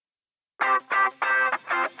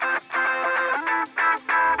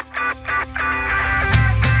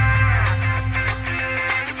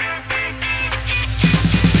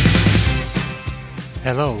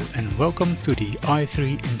Hello and welcome to the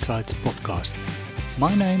i3 Insights podcast.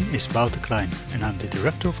 My name is Wouter Klein and I'm the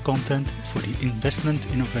Director of Content for the Investment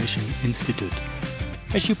Innovation Institute.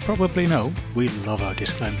 As you probably know, we love our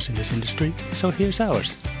disclaimers in this industry, so here's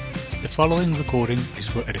ours. The following recording is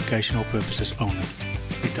for educational purposes only.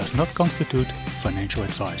 It does not constitute financial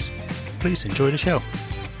advice. Please enjoy the show.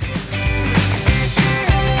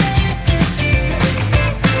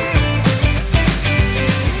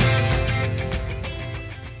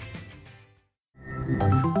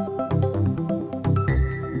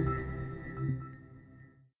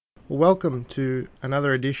 Welcome to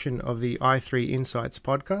another edition of the i3 Insights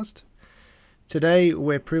podcast. Today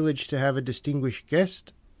we're privileged to have a distinguished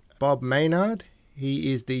guest, Bob Maynard.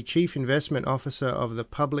 He is the Chief Investment Officer of the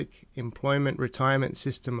Public Employment Retirement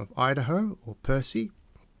System of Idaho, or PERSI.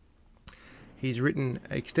 He's written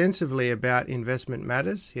extensively about investment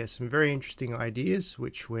matters. He has some very interesting ideas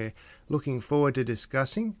which we're looking forward to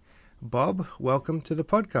discussing. Bob, welcome to the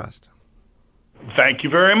podcast. Thank you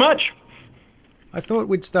very much. I thought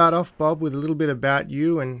we'd start off, Bob, with a little bit about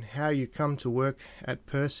you and how you come to work at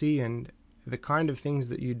PERSI and the kind of things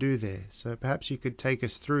that you do there. So perhaps you could take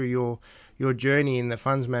us through your journey in the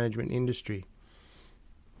funds management industry.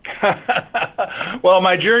 Well,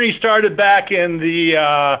 my journey started back in the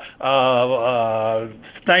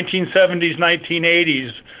 1970s,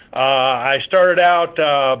 1980s. I started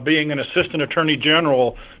out being an assistant attorney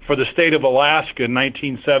general for the state of Alaska in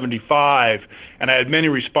 1975, and I had many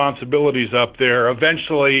responsibilities up there.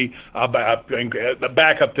 Eventually,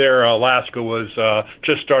 back up there, Alaska was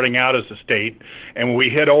just starting out as a state, and when we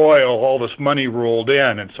hit oil, all this money rolled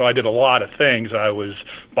in, and so I did a lot of things. I was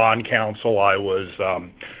bond counsel. I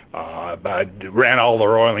ran all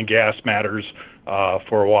their oil and gas matters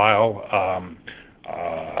for a while,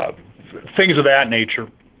 things of that nature.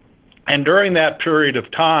 And during that period of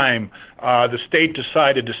time, the state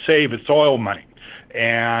decided to save its oil money.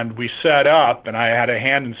 And we set up, and I had a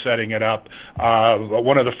hand in setting it up,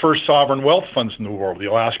 one of the first sovereign wealth funds in the world, the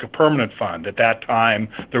Alaska Permanent Fund. At that time,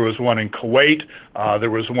 there was one in Kuwait. There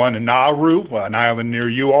was one in Nauru, an island near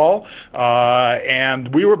you all.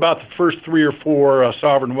 And we were about the first 3 or 4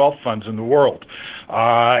 sovereign wealth funds in the world.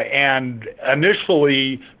 And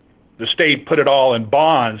initially, the state put it all in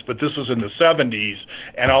bonds, but this was in the 70s,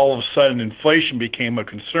 and all of a sudden inflation became a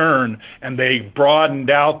concern, and they broadened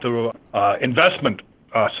out the investment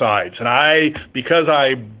sides. And because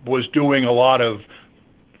I was doing a lot of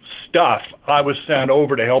stuff, I was sent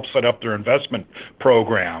over to help set up their investment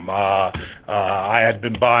program. I had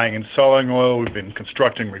been buying and selling oil. We've been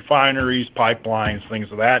constructing refineries, pipelines,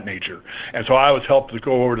 things of that nature. And so I was helped to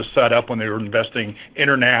go over to set up when they were investing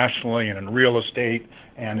internationally and in real estate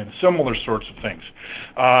and in similar sorts of things.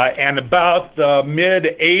 And about the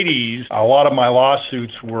mid-'80s, a lot of my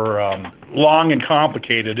lawsuits were long and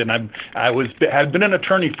complicated, and had been an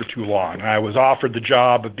attorney for too long. I was offered the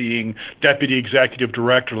job of being Deputy Executive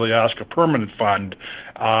Director of the Alaska Permanent Fund,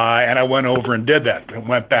 and I went over and did that. I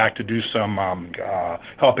went back to do some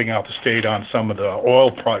helping out the state on some of the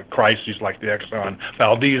oil crises like the Exxon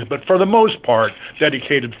Valdez, but for the most part,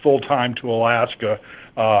 dedicated full-time to Alaska,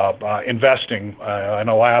 investing in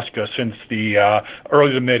Alaska since the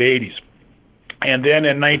early to mid-'80s. And then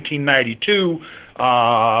in 1992,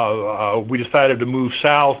 we decided to move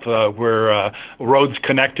south where roads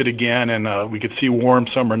connected again and we could see warm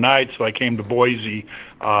summer nights, so I came to Boise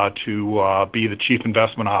to be the Chief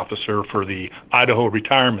Investment Officer for the Idaho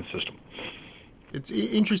Retirement System. It's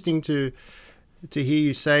interesting to hear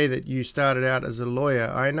you say that you started out as a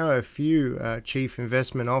lawyer. I know a few chief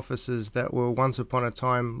investment officers that were once upon a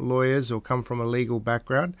time lawyers or come from a legal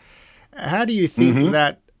background. How do you think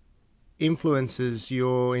that influences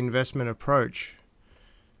your investment approach?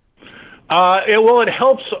 It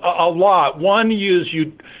helps a lot. One is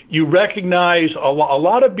you recognize a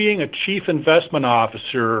lot of being a chief investment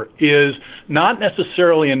officer is not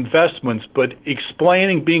necessarily investments, but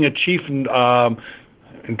explaining being a chief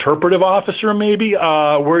interpretive officer, maybe,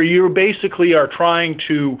 where you basically are trying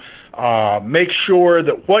to make sure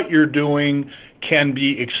that what you're doing can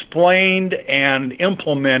be explained and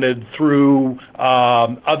implemented through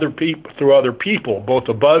other people, both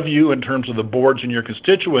above you in terms of the boards in your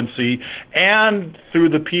constituency and through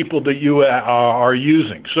the people that you are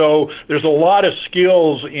using. So there's a lot of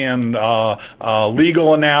skills in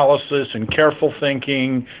legal analysis and careful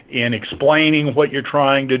thinking, in explaining what you're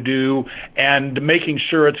trying to do, and making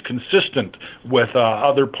sure it's consistent with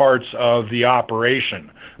other parts of the operation.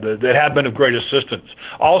 that have been of great assistance.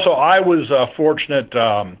 Also, I was fortunate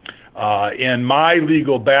in my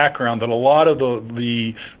legal background that a lot of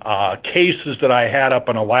the cases that I had up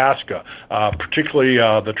in Alaska, particularly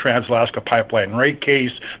the Trans-Alaska Pipeline rate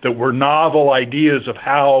case, that were novel ideas of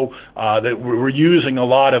how that we were using a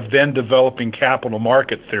lot of then developing capital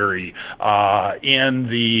market theory in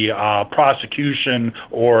the prosecution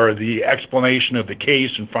or the explanation of the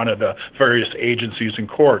case in front of the various agencies and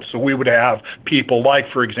courts. So we would have people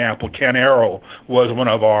like, for example, Ken Arrow was one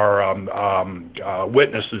of our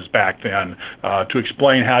witnesses back then to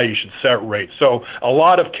explain how you should set rates. So a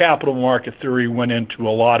lot of capital market theory went into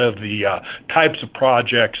a lot of the types of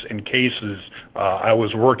projects and cases I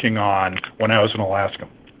was working on when I was in Alaska.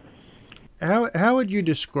 How would you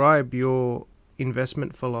describe your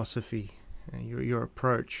investment philosophy, your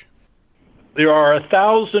approach? There are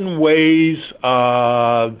 1,000 ways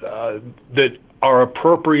that are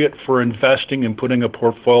appropriate for investing and putting a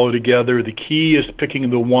portfolio together. The key is picking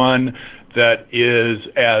the one that is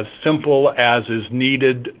as simple as is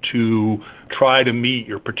needed to try to meet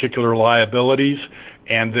your particular liabilities,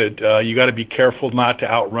 and that you got to be careful not to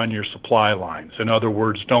outrun your supply lines. In other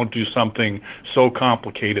words, don't do something so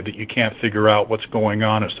complicated that you can't figure out what's going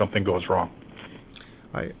on if something goes wrong.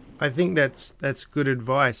 I think that's good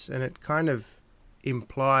advice, and it kind of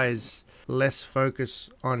implies less focus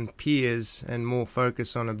on peers and more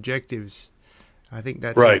focus on objectives. I think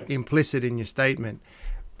that's right. Implicit in your statement.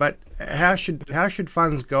 But how should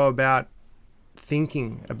funds go about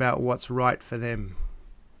thinking about what's right for them?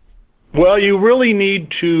 Well, you really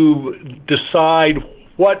need to decide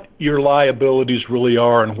what your liabilities really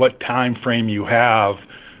are and what time frame you have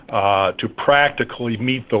to practically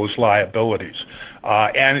meet those liabilities.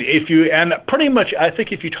 And pretty much, I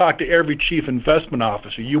think if you talk to every chief investment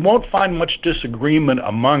officer, you won't find much disagreement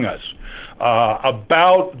among us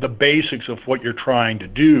about the basics of what you're trying to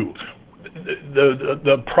do.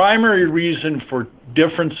 The primary reason for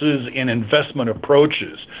differences in investment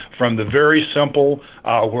approaches, from the very simple,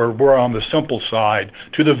 where we're on the simple side,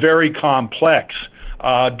 to the very complex,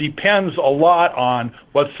 depends a lot on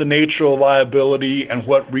what's the nature of liability and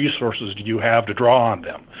what resources do you have to draw on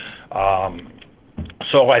them.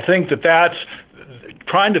 So I think that's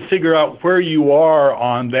trying to figure out where you are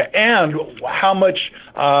on the end, how much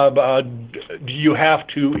do you have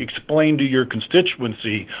to explain to your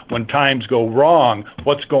constituency when times go wrong,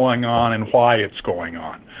 what's going on and why it's going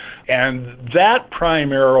on. And that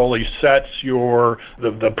primarily sets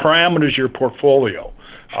the parameters of your portfolio.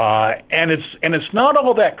 And it's not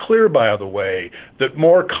all that clear, by the way, that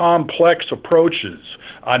more complex approaches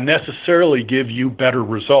necessarily give you better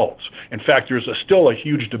results. In fact, there's still a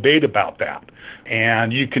huge debate about that.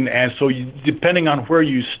 And so depending on where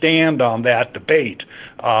you stand on that debate,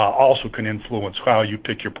 also can influence how you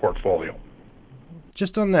pick your portfolio.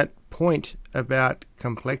 Just on that point about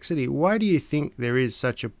complexity, why do you think there is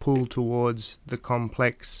such a pull towards the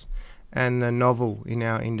complex and the novel in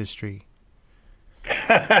our industry?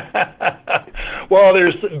 Well,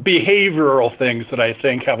 there's behavioral things that I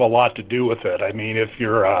think have a lot to do with it. I mean, if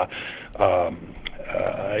you're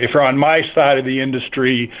on my side of the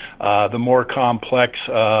industry, the more complex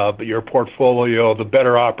your portfolio, the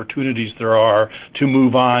better opportunities there are to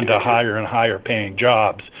move on to higher and higher paying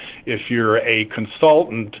jobs. If you're a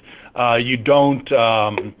consultant, you don't.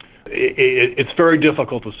 It's very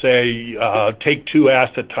difficult to say, take two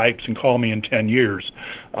asset types and call me in 10 years.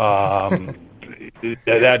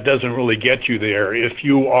 That doesn't really get you there. If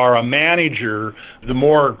you are a manager, the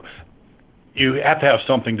more you have to have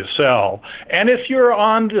something to sell. And if you're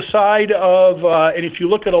on the side of, and if you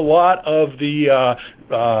look at a lot of the,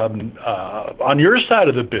 on your side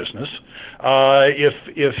of the business,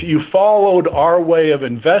 if you followed our way of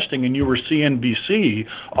investing and you were CNBC,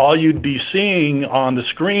 all you'd be seeing on the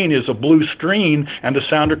screen is a blue screen and the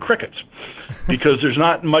sound of crickets, because there's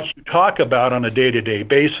not much to talk about on a day-to-day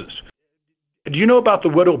basis. Do you know about the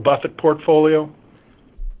Widow Buffett portfolio?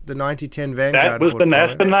 The 90-10 Vanguard portfolio.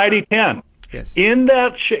 That's the 90-10. Yes. In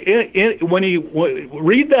that,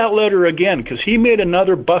 read that letter again, because he made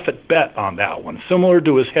another Buffett bet on that one, similar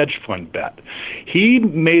to his hedge fund bet. He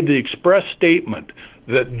made the express statement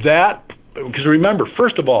that because remember,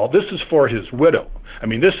 first of all, this is for his widow. I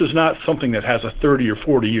mean, this is not something that has a 30 or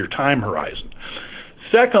 40 year time horizon.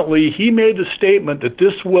 Secondly, he made the statement that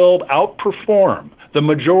this will outperform the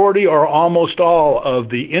majority or almost all of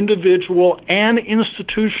the individual and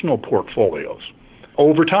institutional portfolios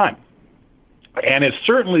over time. And it's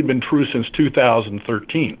certainly been true since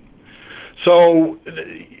 2013. So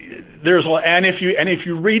if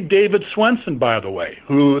you read David Swensen, by the way,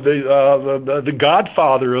 who the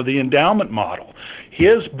godfather of the endowment model,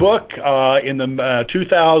 his book in the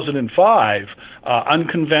 2005,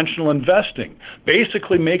 Unconventional Investing,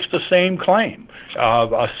 basically makes the same claim.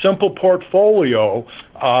 A simple portfolio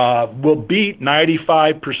will beat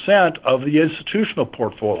 95% of the institutional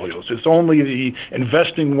portfolios. It's only the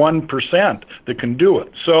investing 1% that can do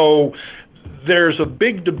it. So there's a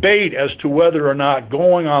big debate as to whether or not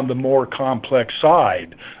going on the more complex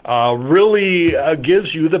side really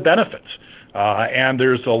gives you the benefits. And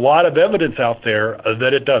there's a lot of evidence out there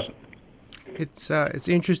that it doesn't. It's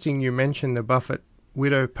interesting you mentioned the Buffett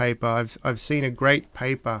Widow paper. I've seen a great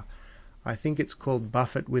paper. I think it's called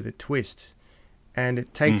Buffett with a Twist. And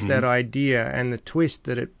it takes that idea, and the twist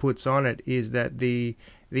that it puts on it is that the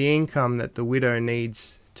income that the widow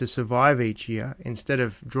needs to survive each year, instead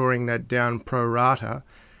of drawing that down pro rata,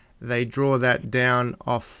 they draw that down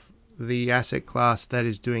off the asset class that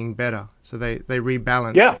is doing better. So they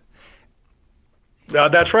rebalance. Yeah.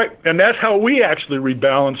 That's right. And that's how we actually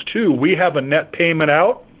rebalance too. We have a net payment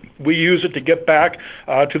out. We use it to get back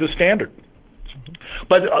to the standard.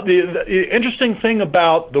 But the interesting thing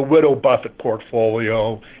about the Widow Buffett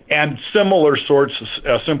portfolio and similar sorts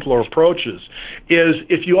of simpler approaches is,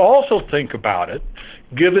 if you also think about it,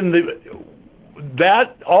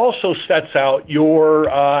 that also sets out your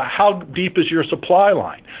how deep is your supply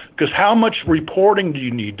line. Because how much reporting do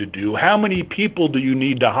you need to do? How many people do you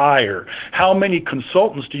need to hire? How many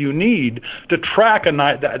consultants do you need to track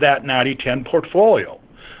that 90-10 portfolio?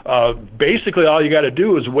 Basically, all you got to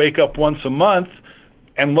do is wake up once a month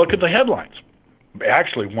and look at the headlines.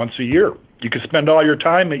 Actually, once a year. You can spend all your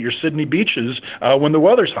time at your Sydney beaches when the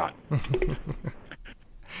weather's hot.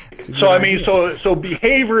 So I mean, so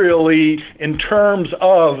behaviorally, in terms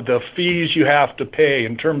of the fees you have to pay,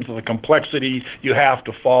 in terms of the complexity you have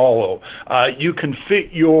to follow, you can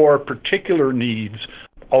fit your particular needs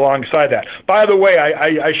alongside that. By the way,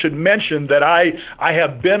 I should mention that I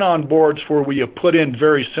have been on boards where we have put in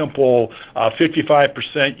very simple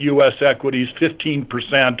 55% U.S. equities,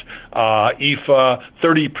 15% EFA,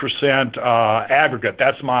 30% aggregate.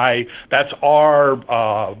 That's my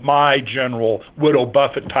general Widow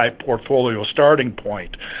Buffett type portfolio starting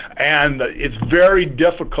point. And it's very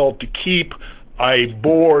difficult to keep a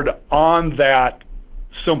board on that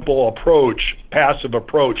simple approach, passive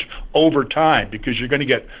approach, over time, because you're going to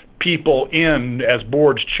get people in as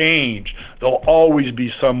boards change. There'll always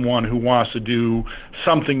be someone who wants to do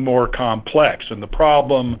something more complex. And the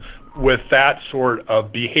problem with that sort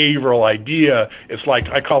of behavioral idea, it's like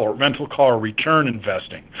I call it rental car return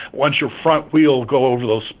investing. Once your front wheel go over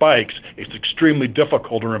those spikes, it's extremely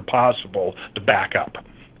difficult or impossible to back up.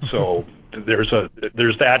 So there's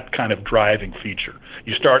that kind of driving feature.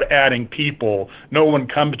 You start adding people, no one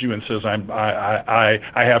comes to you and says, I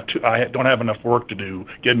don't have enough work to do,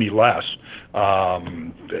 give me less.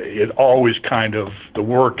 It always kind of, the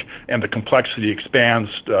work and the complexity expands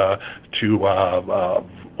to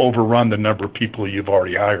overrun the number of people you've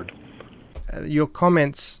already hired. Your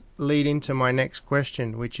comments lead into my next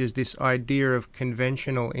question, which is this idea of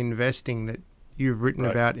conventional investing that you've written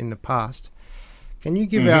about in the past. Can you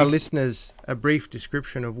give our listeners a brief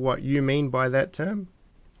description of what you mean by that term?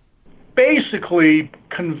 Basically,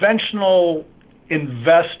 conventional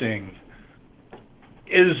investing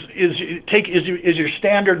is your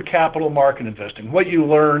standard capital market investing. What you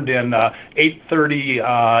learned in 830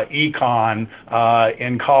 econ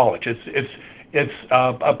in college. It's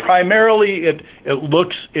primarily it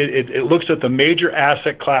looks at the major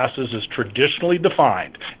asset classes as traditionally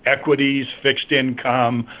defined: equities, fixed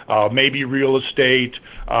income, maybe real estate,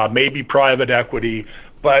 maybe private equity.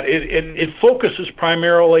 But it focuses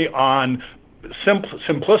primarily on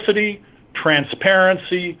simplicity,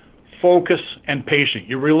 transparency, focus, and patience.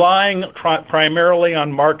 You're relying primarily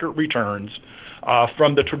on market returns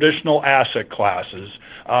from the traditional asset classes.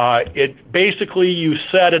 It basically, you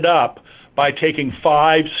set it up by taking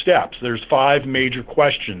 5 steps. There's 5 major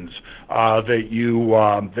questions that you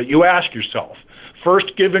ask yourself.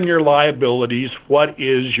 First, given your liabilities, what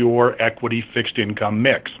is your equity fixed income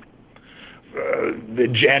mix?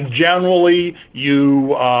 And generally,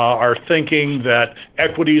 you are thinking that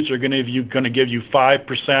equities are going to give you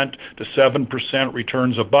 5% to 7%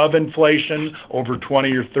 returns above inflation over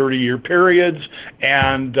 20 or 30-year periods,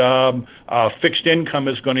 and fixed income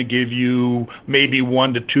is going to give you maybe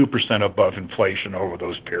 1 to 2% above inflation over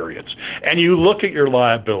those periods. And you look at your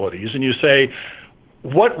liabilities and you say,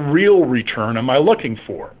 what real return am I looking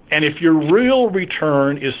for? And if your real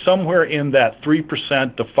return is somewhere in that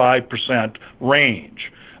 3% to 5%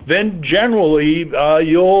 range, then generally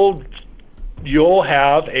you'll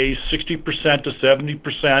have a 60% to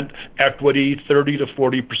 70% equity, 30 to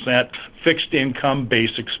 40% fixed income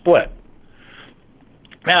basic split.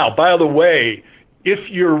 Now, by the way, if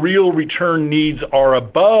your real return needs are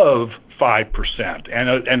above 5%,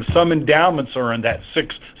 and some endowments are in that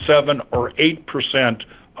 6, 7, or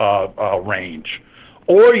 8% range,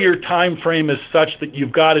 or your time frame is such that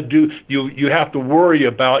you have to worry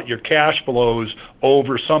about your cash flows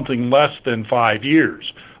over something less than 5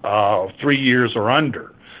 years, 3 years or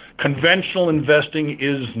under, conventional investing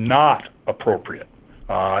is not appropriate.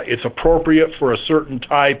 It's appropriate for a certain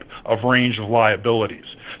type of range of liabilities.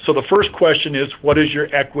 So the first question is, what is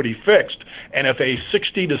your equity fixed? And if a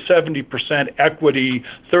 60 to 70% equity,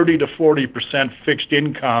 30 to 40% fixed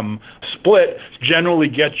income split generally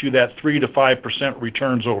gets you that 3 to 5%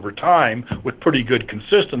 returns over time with pretty good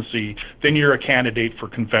consistency, then you're a candidate for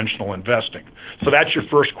conventional investing. So that's your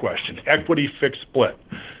first question, equity fixed split.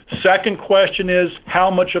 Second question is, how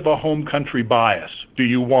much of a home country bias do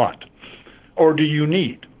you want or do you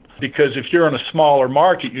need? Because if you're in a smaller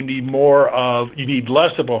market, you need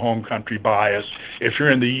less of a home country bias. If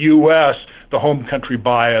you're in the U.S., the home country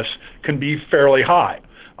bias can be fairly high.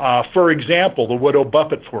 For example, the Widow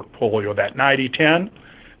Buffett portfolio, that 90-10,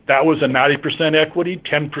 that was a 90% equity,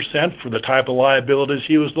 10% for the type of liabilities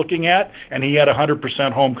he was looking at, and he had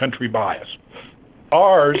 100% home country bias.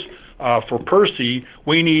 Ours, for Percy,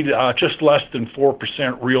 we need just less than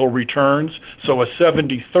 4% real returns, so a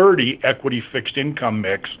 70-30 equity fixed income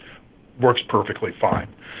mix works perfectly fine.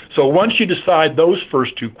 So once you decide those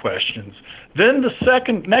first two questions, then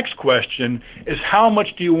the next question is, how much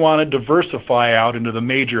do you want to diversify out into the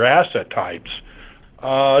major asset types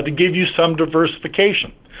to give you some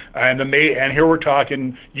diversification? And here we're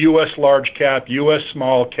talking U.S. large cap, U.S.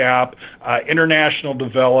 small cap, international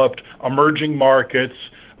developed, emerging markets,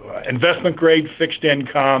 investment grade fixed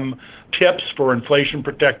income, tips for inflation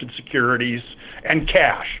protected securities, and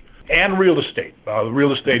cash. And real estate.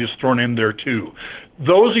 Real estate is thrown in there too.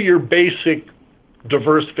 Those are your basic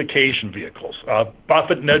diversification vehicles.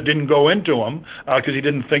 Buffett didn't go into them because he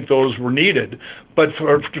didn't think those were needed. But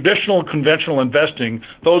for traditional conventional investing,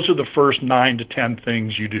 those are the first 9 to 10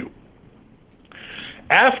 things you do.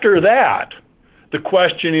 After that, the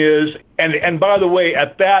question is, and by the way,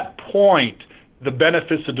 at that point, the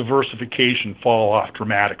benefits of diversification fall off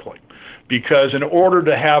dramatically. Because in order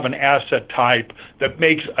to have an asset type that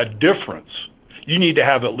makes a difference, you need to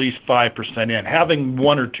have at least 5% in. Having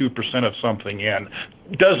 1 or 2% of something in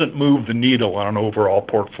doesn't move the needle on an overall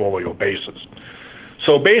portfolio basis.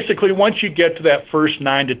 So basically, once you get to that first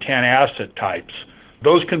 9 to 10 asset types,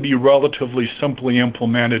 those can be relatively simply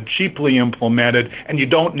implemented, cheaply implemented, and you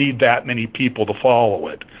don't need that many people to follow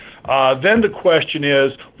it. Then the question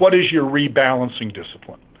is, what is your rebalancing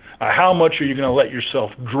discipline? How much are you going to let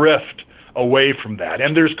yourself drift away from that?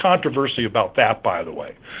 And there's controversy about that, by the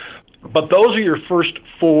way. But those are your first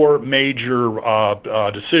 4 major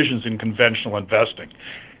decisions in conventional investing.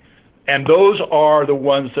 And those are the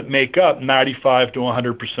ones that make up 95 to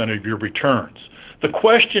 100% of your returns. The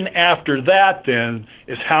question after that, then,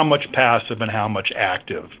 is how much passive and how much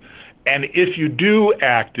active. And if you do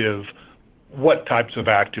active, what types of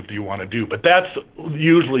active do you want to do? But that's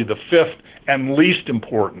usually the 5th and least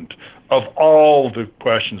important of all the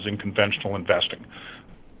questions in conventional investing.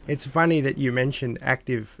 It's funny that you mentioned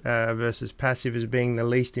active versus passive as being the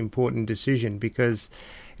least important decision, because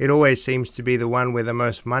it always seems to be the one where the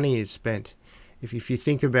most money is spent. If you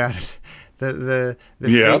think about it,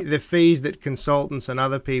 the fees that consultants and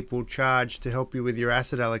other people charge to help you with your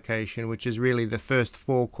asset allocation, which is really the first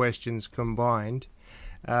 4 questions combined,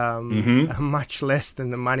 are much less than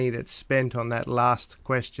the money that's spent on that last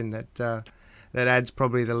question that adds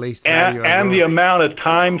probably the least value. And the amount of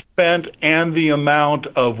time spent and the amount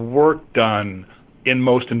of work done in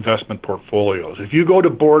most investment portfolios. If you go to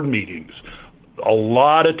board meetings, a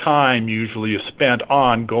lot of time usually is spent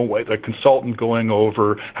on the consultant going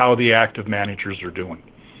over how the active managers are doing.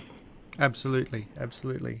 Absolutely.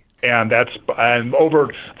 And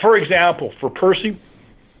for example, for Percy,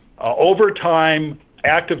 over time,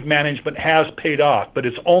 active management has paid off, but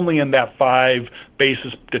it's only in that 5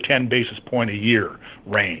 basis to 10 basis point a year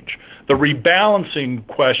range. The rebalancing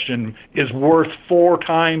question is worth 4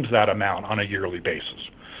 times that amount on a yearly basis.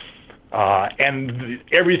 And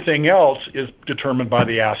everything else is determined by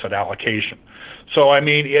the asset allocation. So, I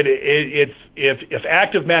mean, if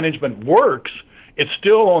active management works, it's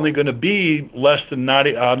still only going to be less than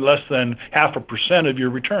 0.5% of your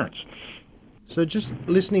returns. So just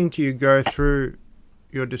listening to you go through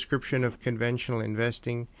your description of conventional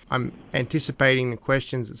investing, I'm anticipating the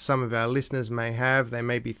questions that some of our listeners may have. They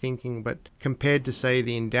may be thinking, but compared to, say,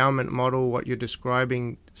 the endowment model, what you're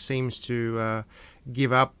describing seems to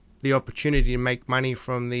give up the opportunity to make money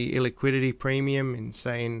from the illiquidity premium in,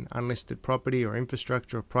 say, in unlisted property or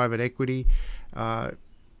infrastructure or private equity.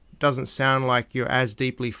 Doesn't sound like you're as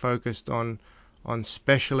deeply focused on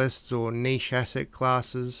specialists or niche asset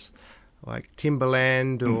classes like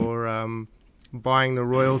timberland or buying the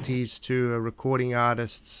royalties to a recording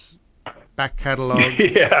artist's back catalog.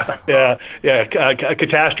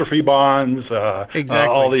 Catastrophe bonds, exactly.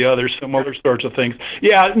 All the other similar sorts of things.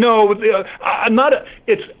 Yeah, no, I'm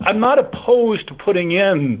not opposed to putting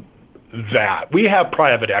in that. We have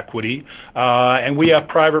private equity, and we have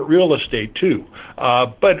private real estate too.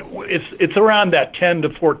 But it's around that 10 to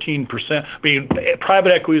 14%. I mean,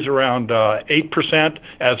 private equity is around 8%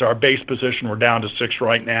 as our base position. We're down to 6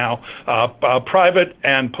 right now. Private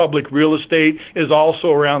and public real estate is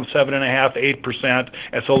also around 7.5%, 8%.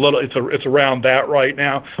 It's around that right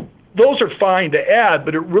now. Those are fine to add,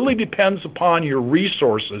 but it really depends upon your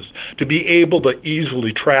resources to be able to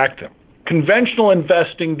easily track them. Conventional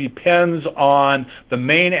investing depends on the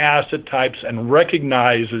main asset types and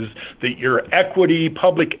recognizes that your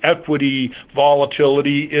public equity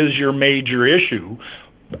volatility is your major issue.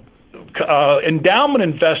 Endowment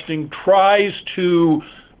investing tries to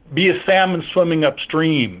be a salmon swimming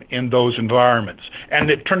upstream in those environments. And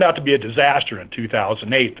it turned out to be a disaster in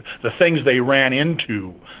 2008. The things they ran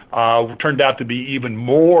into turned out to be even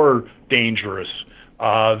more dangerous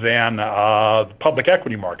than the public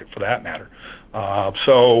equity market, for that matter.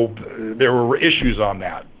 So there were issues on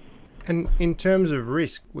that. And in terms of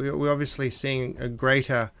risk, we're obviously seeing a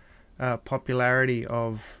greater popularity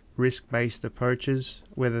of risk-based approaches,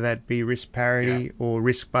 whether that be risk parity or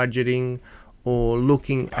risk budgeting or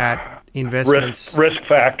looking at investments. Risk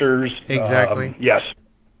factors. Exactly. Yes.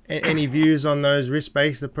 Any views on those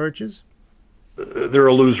risk-based approaches? They're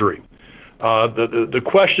illusory. The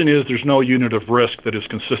question is, there's no unit of risk that is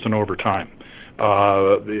consistent over time.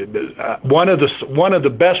 One of the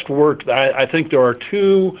best work, I think there are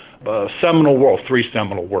three seminal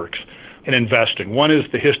works in investing. One is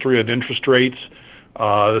the history of interest rates.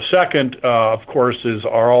 The second, of course,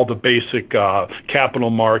 are all the basic capital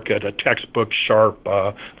market, a textbook, Sharpe,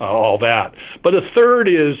 all that. But the third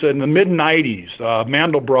is in the mid-'90s,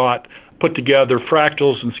 Mandelbrot put together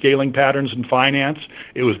Fractals and Scaling Patterns in Finance.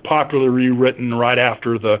 It was popularly written right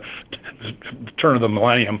after the turn of the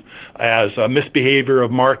millennium as Misbehavior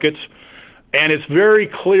of Markets. And it's very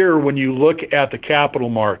clear when you look at the capital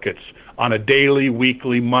markets on a daily,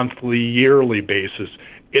 weekly, monthly, yearly basis,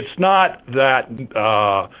 it's not that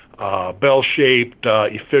bell-shaped,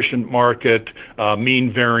 efficient market,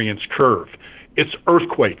 mean variance curve. It's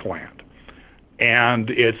earthquake land. And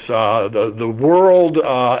it's the world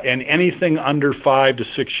and anything under 5 to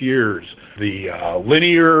 6 years. The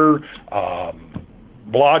linear,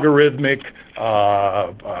 logarithmic,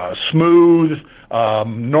 smooth,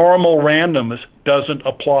 normal randomness doesn't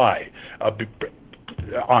apply.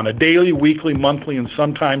 On a daily, weekly, monthly, and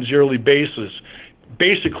sometimes yearly basis,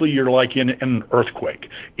 basically you're like in an earthquake.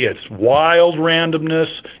 It's wild randomness.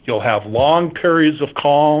 You'll have long periods of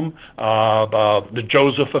calm, the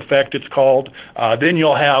Joseph effect it's called. Then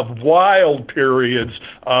you'll have wild periods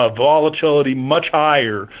of volatility much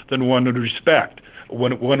higher than one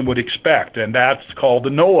would expect, and that's called the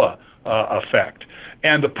Noah effect.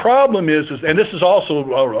 And the problem is and this is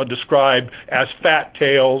also described as fat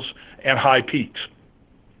tails and high peaks.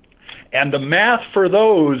 And the math for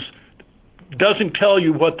those doesn't tell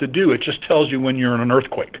you what to do. It just tells you when you're in an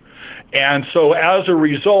earthquake. And so as a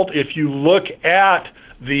result, if you look at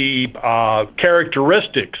the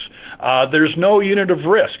characteristics, there's no unit of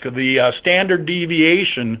risk. The standard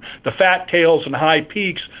deviation, the fat tails and high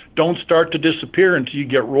peaks don't start to disappear until you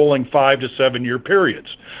get rolling 5 to 7 year periods.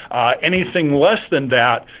 Anything less than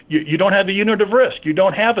that, you don't have a unit of risk. You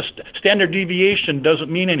don't have a standard deviation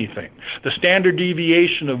doesn't mean anything. The standard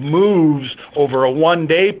deviation of moves over a 1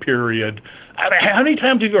 day period. How many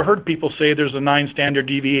times have you heard people say there's a 9 standard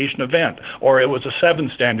deviation event or it was a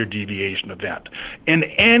 7 standard deviation event? In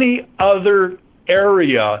any other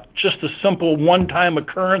area, just a simple one-time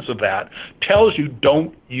occurrence of that tells you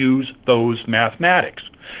don't use those mathematics.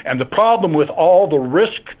 And the problem with all the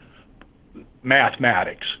risk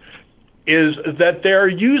mathematics is that they're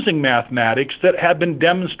using mathematics that have been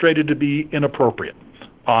demonstrated to be inappropriate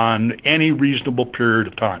on any reasonable period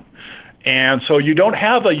of time. And so you don't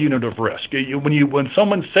have a unit of risk. When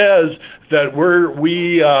someone says that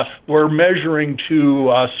we're measuring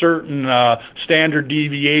to a certain standard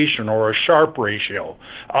deviation or a Sharpe ratio,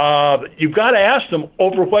 you've got to ask them,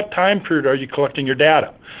 over what time period are you collecting your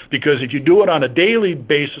data? Because if you do it on a daily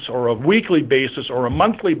basis or a weekly basis or a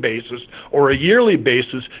monthly basis or a yearly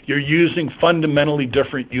basis, you're using fundamentally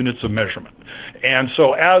different units of measurement. And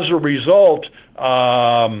so as a result,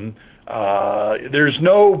 there's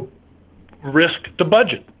no risk to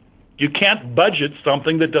budget. You can't budget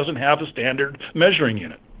something that doesn't have a standard measuring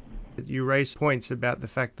unit. You raised points about the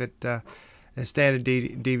fact that a standard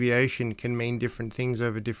deviation can mean different things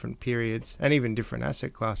over different periods and even different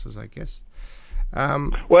asset classes, I guess.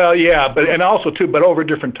 Well, yeah, but over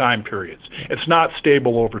different time periods. It's not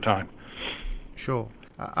stable over time. Sure.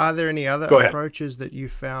 Are there any other approaches that you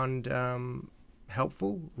found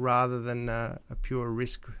helpful rather than a pure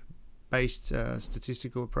risk-based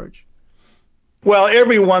statistical approach? Well,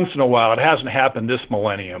 every once in a while, it hasn't happened this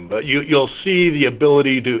millennium, but you'll see the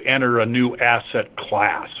ability to enter a new asset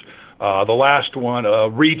class. The last one,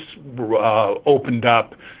 REITs opened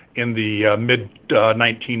up in the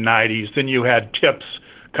mid-1990s. Then you had TIPS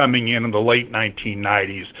coming in the late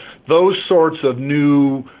 1990s. Those sorts of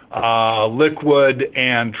new liquid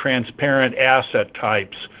and transparent asset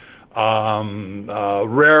types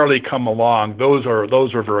rarely come along. Those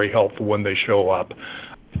are very helpful when they show up.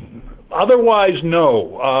 Otherwise,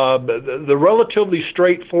 no. The relatively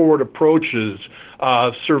straightforward approaches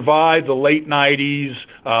survived the late 90s,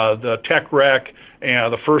 the tech wreck,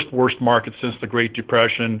 and the first worst market since the Great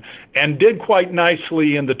Depression, and did quite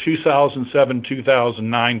nicely in the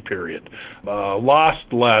 2007-2009 period.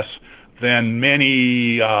 Lost less than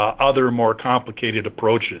many other more complicated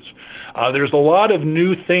approaches. There's a lot of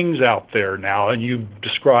new things out there now, and you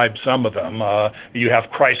described some of them. You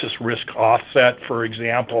have crisis risk offset, for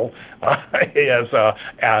example, as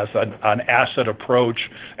an asset approach,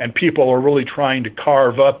 and people are really trying to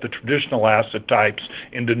carve up the traditional asset types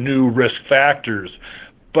into new risk factors.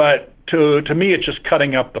 But to me, it's just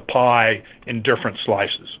cutting up the pie in different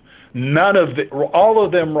slices. All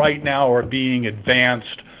of them right now are being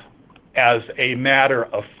advanced as a matter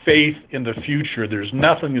of faith in the future. There's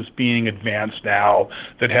nothing that's being advanced now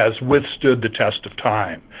that has withstood the test of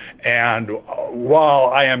time. And while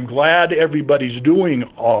I am glad everybody's doing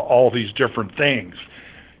all these different things,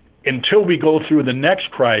 until we go through the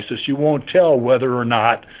next crisis, you won't tell whether or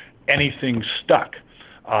not anything's stuck.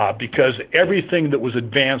 Because everything that was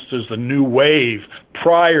advanced as the new wave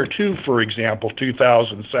prior to, for example,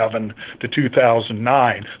 2007 to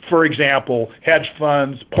 2009, for example, hedge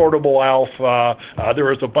funds, portable alpha, there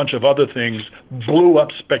was a bunch of other things, blew up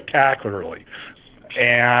spectacularly.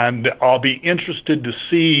 And I'll be interested to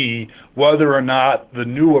see whether or not the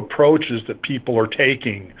new approaches that people are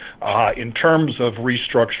taking in terms of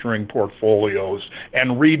restructuring portfolios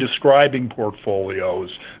and redescribing portfolios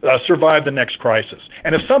survive the next crisis.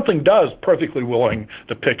 And if something does, perfectly willing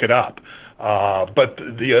to pick it up. But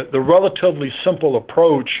the relatively simple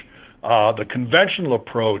approach, the conventional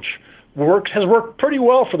approach, has worked pretty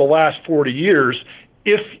well for the last 40 years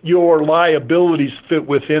if your liabilities fit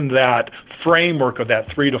within that framework of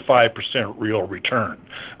that 3 to 5% real return.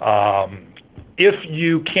 If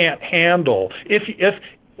you can't handle, if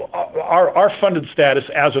our funded status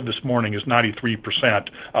as of this morning is 93%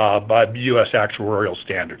 by U.S. actuarial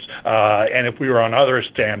standards, and if we were on other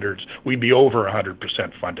standards, we'd be over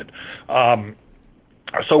 100% funded.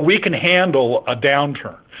 So we can handle a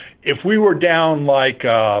downturn. If we were down like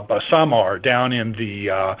some are, down in the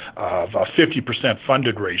 50%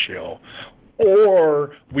 funded ratio,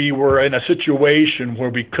 or we were in a situation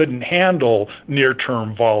where we couldn't handle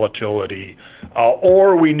near-term volatility,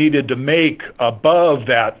 or we needed to make above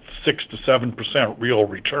that 6 to 7% real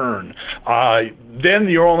return, then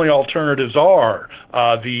the only alternatives are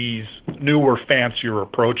these newer, fancier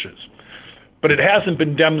approaches. But it hasn't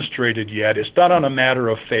been demonstrated yet. It's done on a matter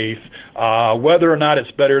of faith. Whether or not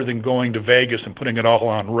it's better than going to Vegas and putting it all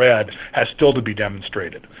on red has still to be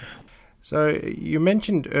demonstrated. So you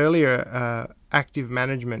mentioned earlier active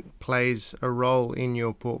management plays a role in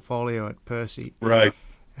your portfolio at Percy. Right.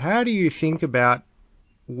 How do you think about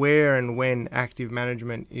where and when active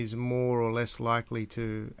management is more or less likely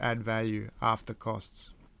to add value after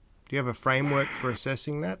costs? Do you have a framework for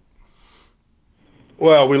assessing that?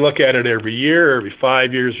 Well, we look at it every year, every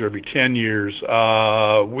 5 years, or every 10 years.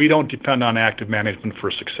 We don't depend on active management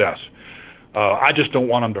for success. I just don't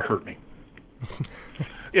want them to hurt me.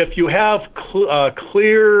 If you have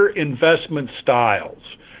clear investment styles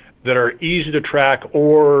that are easy to track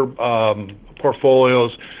or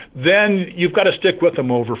portfolios, then you've got to stick with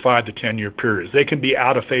them over 5 to 10 year periods. They can be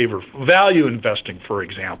out of favor. Value investing, for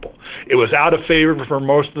example. It was out of favor for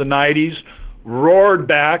most of the 90s, roared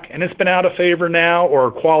back, and it's been out of favor now,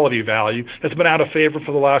 or quality value, it's been out of favor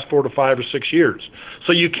for the last 4 to 5 or 6 years.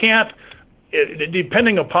 So you can't,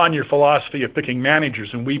 depending upon your philosophy of picking managers,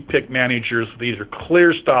 and we pick managers with either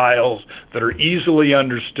clear styles that are easily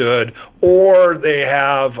understood, or they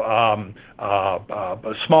have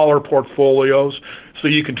smaller portfolios, so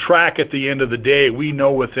you can track at the end of the day. We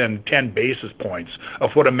know within 10 basis points of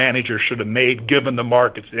what a manager should have made given the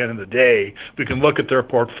markets at the end of the day. We can look at their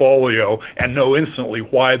portfolio and know instantly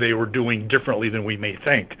why they were doing differently than we may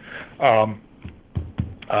think.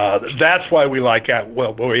 That's why we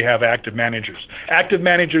we have active managers. Active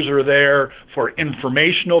managers are there for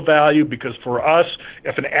informational value, because for us,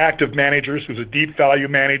 if an active manager who's a deep value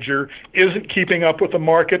manager isn't keeping up with the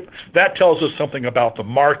market, that tells us something about the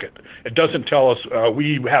market. It doesn't tell us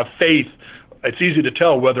we have faith. It's easy to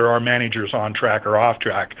tell whether our manager's on track or off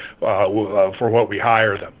track for what we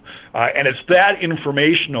hire them. And it's that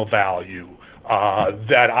informational value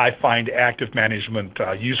that I find active management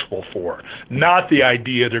useful for, not the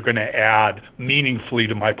idea they're going to add meaningfully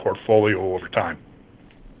to my portfolio over time.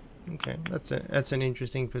 Okay, that's an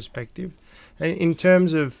interesting perspective. In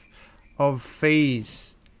terms of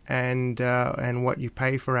fees and what you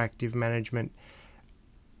pay for active management,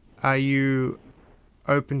 are you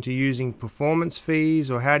open to using performance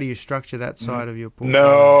fees, or how do you structure that side of your portfolio?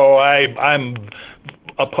 No, I'm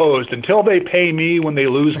opposed. Until they pay me when they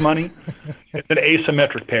lose money, it's an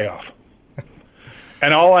asymmetric payoff.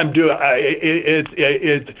 And all I'm doing,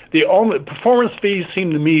 the only performance fees seem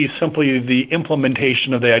to me simply the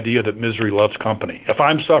implementation of the idea that misery loves company. If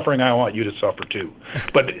I'm suffering, I want you to suffer too.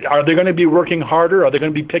 But are they going to be working harder? Are they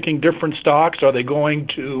going to be picking different stocks? Are they going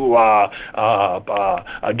to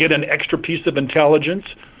get an extra piece of intelligence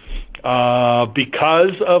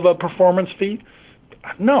because of a performance fee?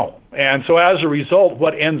 No. And so as a result,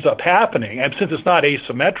 what ends up happening, and since it's not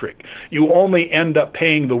asymmetric, you only end up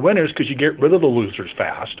paying the winners because you get rid of the losers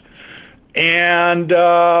fast. And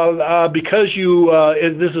because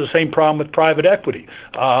this is the same problem with private equity.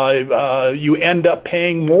 You end up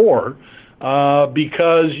paying more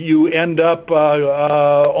because you end up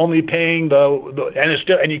only paying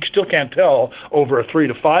and you still can't tell over a 3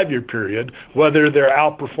 to 5 year period whether their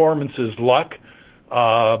outperformance is luck,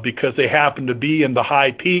 because they happen to be in the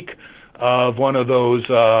high peak of one of those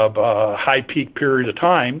high peak period of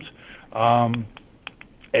times.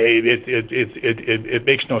 It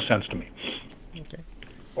makes no sense to me. Okay.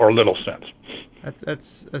 Or little sense.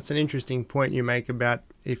 That's an interesting point you make about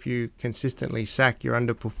if you consistently sack your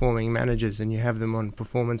underperforming managers and you have them on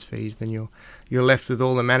performance fees, then you're left with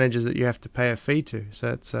all the managers that you have to pay a fee to.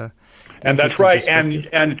 So it's and that's right. And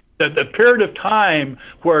the period of time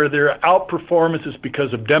where their outperformance is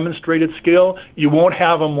because of demonstrated skill, you won't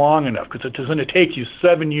have them long enough, because it's going to take you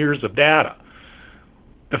 7 years of data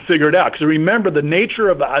to figure it out. Because remember, the nature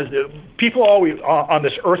of people always on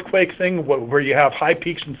this earthquake thing where you have high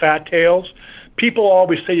peaks and fat tails. People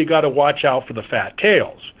always say you got to watch out for the fat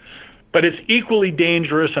tails, but it's equally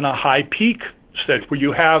dangerous in a high peak state where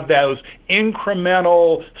you have those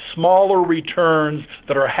incremental, smaller returns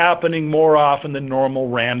that are happening more often than normal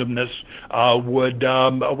randomness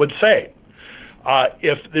would say.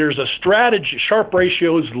 If there's a strategy, Sharpe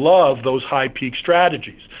ratios love those high peak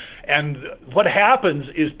strategies. And what happens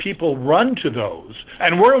is people run to those,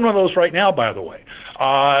 and we're in one of those right now, by the way,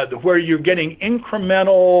 where you're getting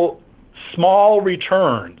incremental small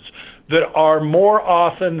returns that are more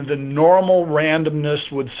often than normal randomness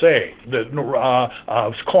would say.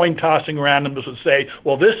 Coin tossing randomness would say,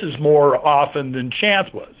 well, this is more often than chance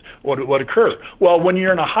would occur. Well, when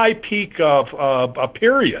you're in a high peak of a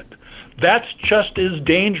period, that's just as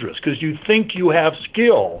dangerous, because you think you have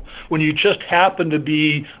skill when you just happen to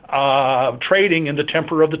be trading in the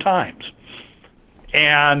temper of the times.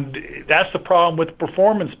 And that's the problem with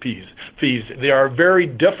performance fees. They are very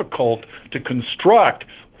difficult to construct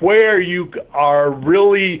where you are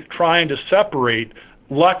really trying to separate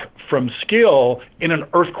luck from skill in an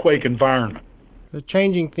earthquake environment. So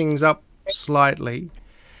changing things up slightly,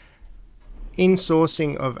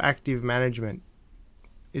 insourcing of active management,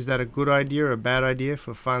 is that a good idea or a bad idea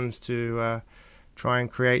for funds to try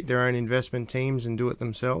and create their own investment teams and do it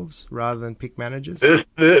themselves rather than pick managers? This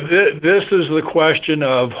is the question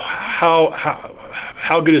of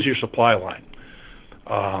how good is your supply line?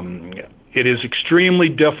 It is extremely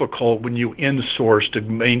difficult when you insource to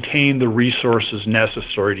maintain the resources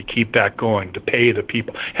necessary to keep that going, to pay the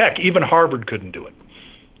people. Heck, even Harvard couldn't do it.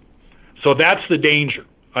 So that's the danger.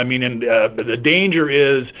 I mean, the danger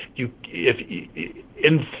is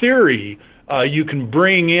in theory, you can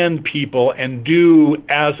bring in people and do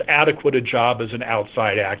as adequate a job as an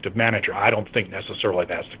outside active manager. I don't think necessarily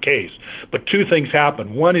that's the case. But two things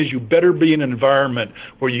happen. One is you better be in an environment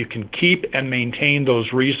where you can keep and maintain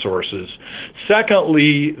those resources.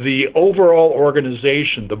 Secondly, the overall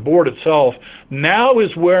organization, the board itself, now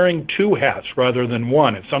is wearing two hats rather than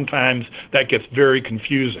one, and sometimes that gets very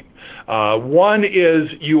confusing. One is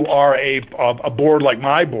you are a board like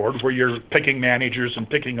my board, where you're picking managers and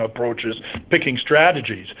picking approaches, picking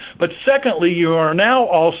strategies. But secondly, you are now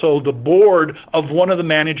also the board of one of the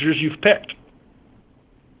managers you've picked.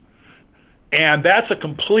 And that's a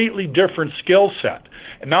completely different skill set.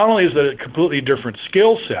 And not only is it a completely different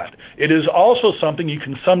skill set, it is also something you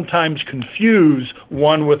can sometimes confuse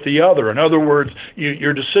one with the other. In other words,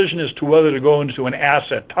 your decision as to whether to go into an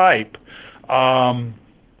asset type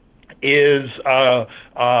is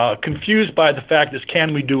confused by the fact is,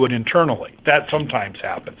 can we do it internally? That sometimes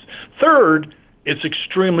happens. Third, it's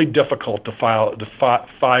extremely difficult to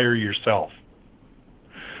fire yourself.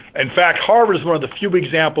 In fact, Harvard is one of the few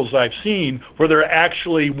examples I've seen where they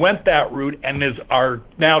actually went that route and are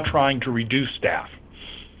now trying to reduce staff.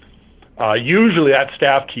 Usually that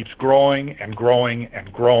staff keeps growing and growing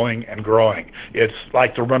and growing and growing. It's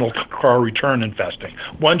like the rental car return investing.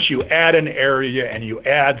 Once you add an area and you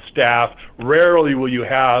add staff, rarely will you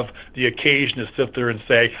have the occasion to sit there and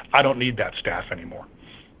say, I don't need that staff anymore.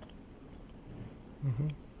 Mm-hmm.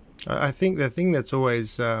 I think the thing that's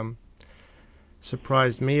always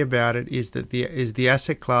surprised me about it is that the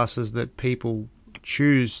asset classes that people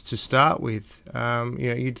choose to start with.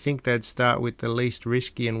 You'd think they'd start with the least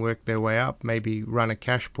risky and work their way up, maybe run a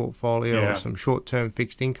cash portfolio or some short-term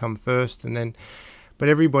fixed income first, but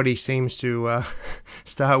everybody seems to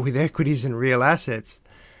start with equities and real assets.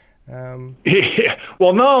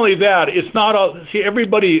 Well, not only that, it's not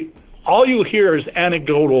everybody, all you hear is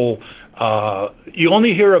anecdotal. You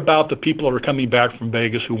only hear about the people who are coming back from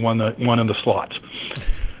Vegas who won in the slots.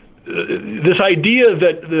 This idea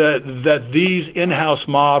that these in-house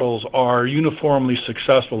models are uniformly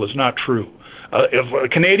successful is not true.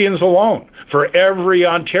 If Canadians alone, for every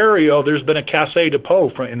Ontario, there's been a Caisse de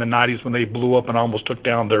Depot in the 90s when they blew up and almost took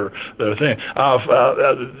down their thing.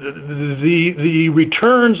 The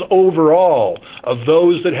returns overall of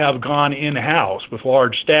those that have gone in-house with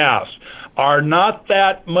large staffs are not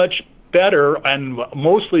that much better, and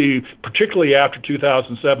mostly, particularly after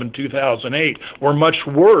 2007, 2008, were much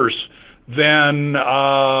worse than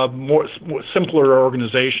more simpler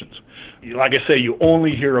organizations. Like I say, you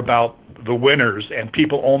only hear about the winners, and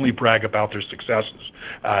people only brag about their successes.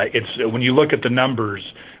 It's when you look at the numbers,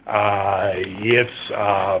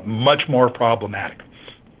 it's much more problematic.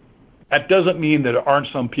 That doesn't mean that there aren't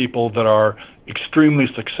some people that are extremely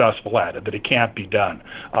successful at it, that it can't be done.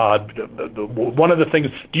 One of the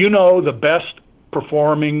things, do you know the best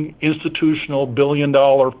performing institutional $1 billion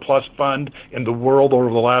plus fund in the world over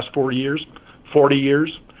the last 40 years?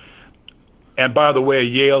 And by the way,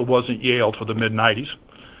 Yale wasn't Yale till the mid-90s.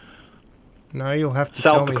 No, you'll have to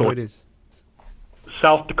tell me who it is.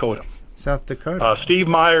 South Dakota. South Dakota. Steve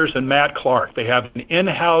Myers and Matt Clark. They have an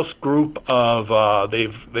in-house group of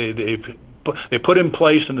they put in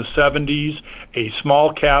place in the 70s a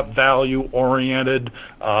small cap value oriented.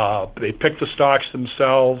 They pick the stocks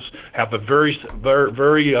themselves. Have a very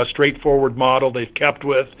straightforward model they've kept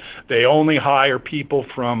with. They only hire people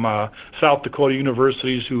from South Dakota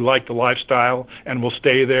universities who like the lifestyle and will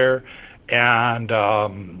stay there. And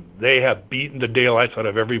they have beaten the daylights out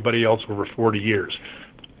of everybody else over 40 years.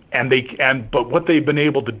 But what they've been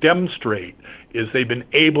able to demonstrate is they've been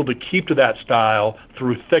able to keep to that style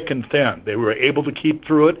through thick and thin. They were able to keep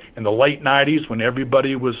through it in the late 90s when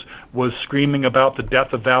everybody was screaming about the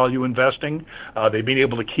death of value investing. They've been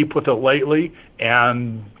able to keep with it lately,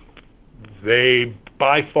 and they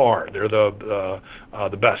by far they're the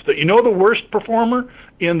best. You know the worst performer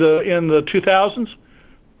in the 2000s?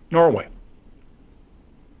 Norway.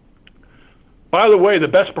 By the way, the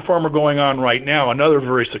best performer going on right now, another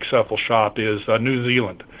very successful shop, is New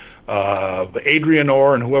Zealand. Adrian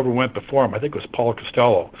Orr and whoever went before him, I think it was Paul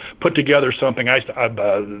Costello, put together something.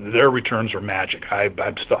 Their returns are magic. I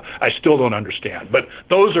still don't understand. But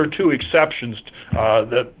those are two exceptions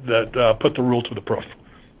that put the rule to the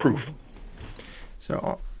proof.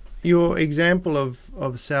 So your example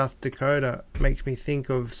of South Dakota makes me think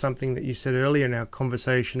of something that you said earlier in our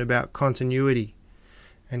conversation about continuity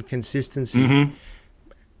and consistency. Mm-hmm.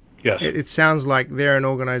 Yes. It sounds like they're an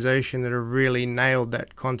organization that have really nailed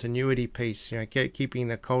that continuity piece, keeping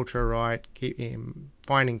the culture right,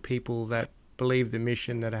 finding people that believe the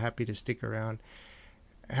mission, that are happy to stick around.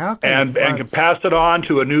 and can pass it on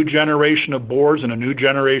to a new generation of boards and a new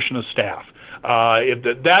generation of staff.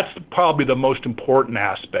 That's probably the most important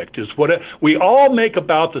aspect. Is we all make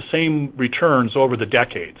about the same returns over the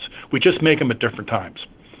decades. We just make them at different times.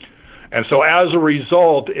 And so as a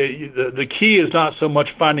result, the key is not so much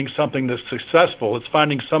finding something that's successful, it's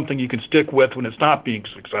finding something you can stick with when it's not being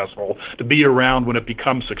successful, to be around when it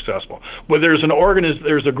becomes successful. Well, there's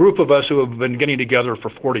a group of us who have been getting together for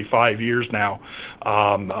 45 years now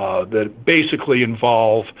that basically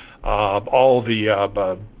involve all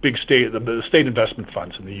the big the state investment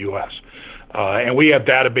funds in the U.S. And we have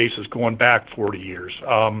databases going back 40 years.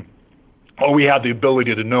 We have the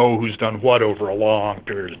ability to know who's done what over a long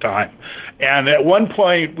period of time. And at one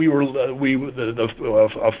point,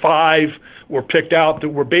 the five were picked out that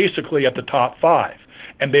were basically at the top five,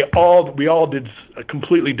 and we all did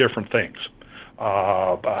completely different things.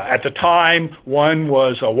 At the time, one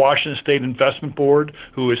was a Washington State Investment Board,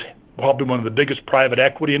 who is probably one of the biggest private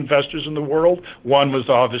equity investors in the world. One was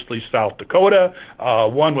obviously South Dakota.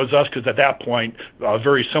 One was us, because at that point,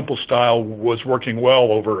 very simple style was working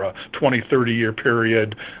well over a 20, 30-year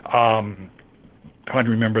period. Trying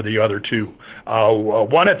to remember the other two.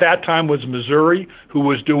 One at that time was Missouri, who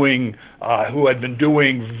had been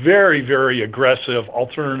doing very, very aggressive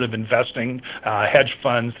alternative investing, hedge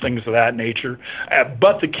funds, things of that nature.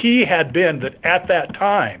 But the key had been that at that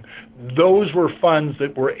time, those were funds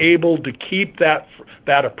that were able to keep that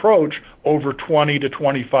approach over 20 to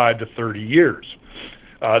 25 to 30 years.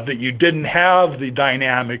 That you didn't have the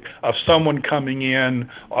dynamic of someone coming in,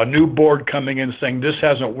 a new board coming in saying this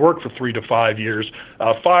hasn't worked for 3 to 5 years,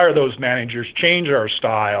 fire those managers, change our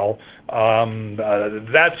style.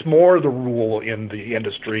 That's more the rule in the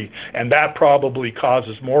industry, and that probably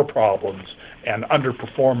causes more problems and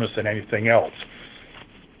underperformance than anything else.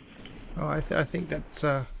 Oh, I think that's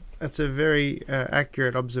a very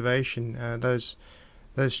accurate observation.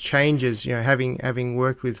 Those changes, having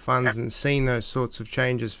worked with funds and seen those sorts of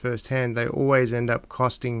changes firsthand, they always end up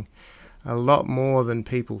costing a lot more than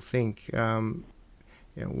people think.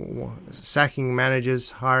 Sacking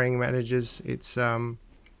managers, hiring managers, there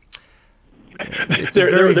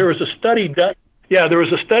was a study done. Yeah, there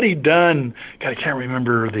was a study done. God, I can't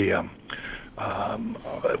remember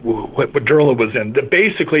what journal it was in, that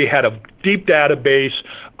basically had a deep database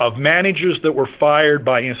of managers that were fired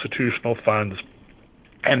by institutional funds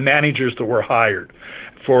and managers that were hired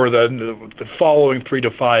for the following 3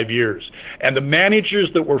 to 5 years. And the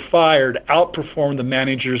managers that were fired outperformed the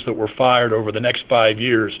managers that were fired over the next 5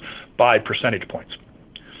 years by percentage points.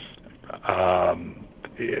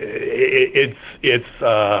 It's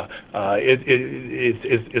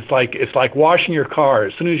like washing your car.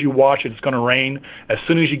 As soon as you wash it, it's going to rain. As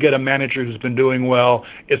soon as you get a manager who's been doing well,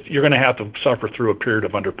 you're going to have to suffer through a period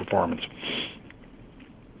of underperformance.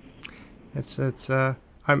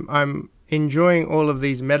 I'm enjoying all of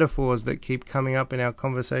these metaphors that keep coming up in our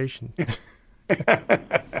conversation.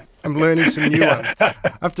 I'm learning some new ones. I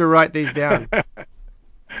have to write these down.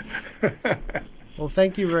 Well,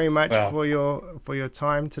 thank you very much for your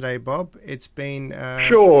time today, Bob. It's been a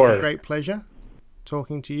great pleasure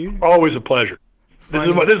talking to you. Always a pleasure.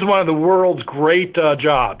 This is one of the world's great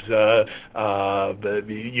jobs. You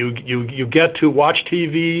get to watch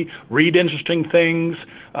TV, read interesting things,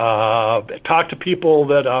 talk to people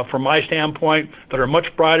that, from my standpoint, that are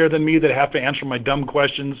much brighter than me, that have to answer my dumb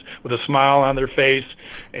questions with a smile on their face.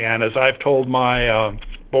 And as I've told my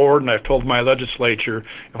board and I've told my legislature,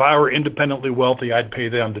 if I were independently wealthy, I'd pay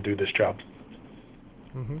them to do this job.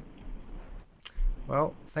 Mm-hmm.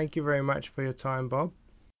 Well, thank you very much for your time, Bob.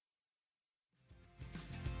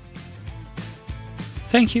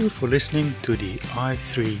 Thank you for listening to the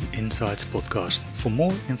i3 Insights podcast. For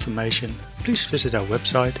more information, please visit our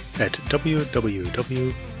website at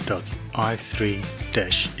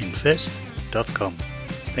www.i3-invest.com.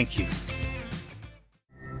 Thank you.